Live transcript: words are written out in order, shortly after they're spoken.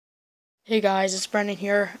Hey guys, it's Brendan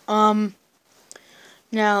here. Now,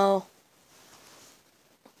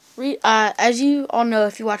 as you all know,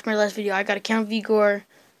 if you watched my last video, I got Account Vigor,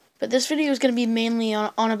 but this video is gonna be mainly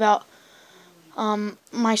on about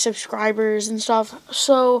my subscribers and stuff.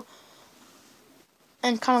 So,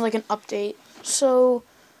 and kind of like an update. So,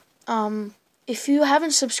 if you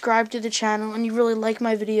haven't subscribed to the channel and you really like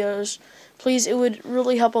my videos, please, it would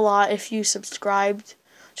really help a lot if you subscribed.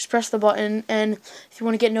 Just press the button, and if you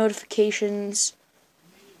want to get notifications,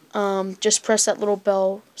 just press that little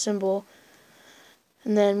bell symbol.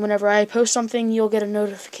 And then whenever I post something, you'll get a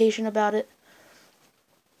notification about it.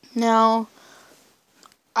 Now,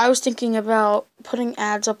 I was thinking about putting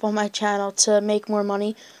ads up on my channel to make more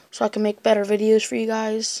money so I can make better videos for you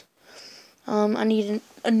guys. I need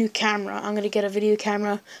a new camera. I'm going to get a video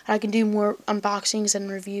camera. I can do more unboxings and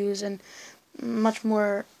reviews and much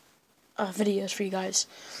more videos for you guys.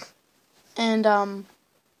 And,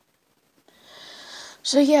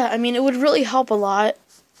 so yeah, I mean, it would really help a lot.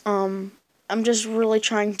 I'm just really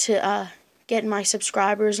trying to get my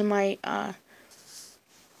subscribers and my kind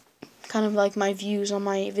of like my views on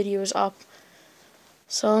my videos up.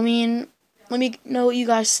 So I mean, let me know what you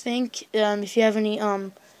guys think. If you have any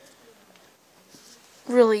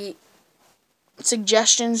really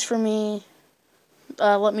suggestions for me,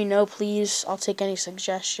 let me know, please. I'll take any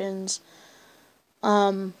suggestions.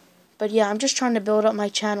 But yeah, I'm just trying to build up my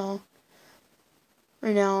channel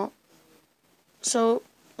right now. So,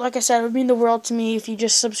 like I said, it would mean the world to me if you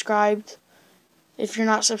just subscribed, if you're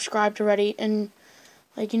not subscribed already, and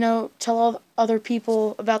tell all other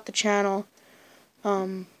people about the channel,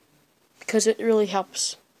 because it really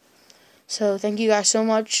helps. So thank you guys so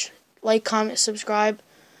much. Like, comment, subscribe,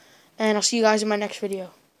 and I'll see you guys in my next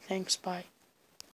video. Thanks, bye.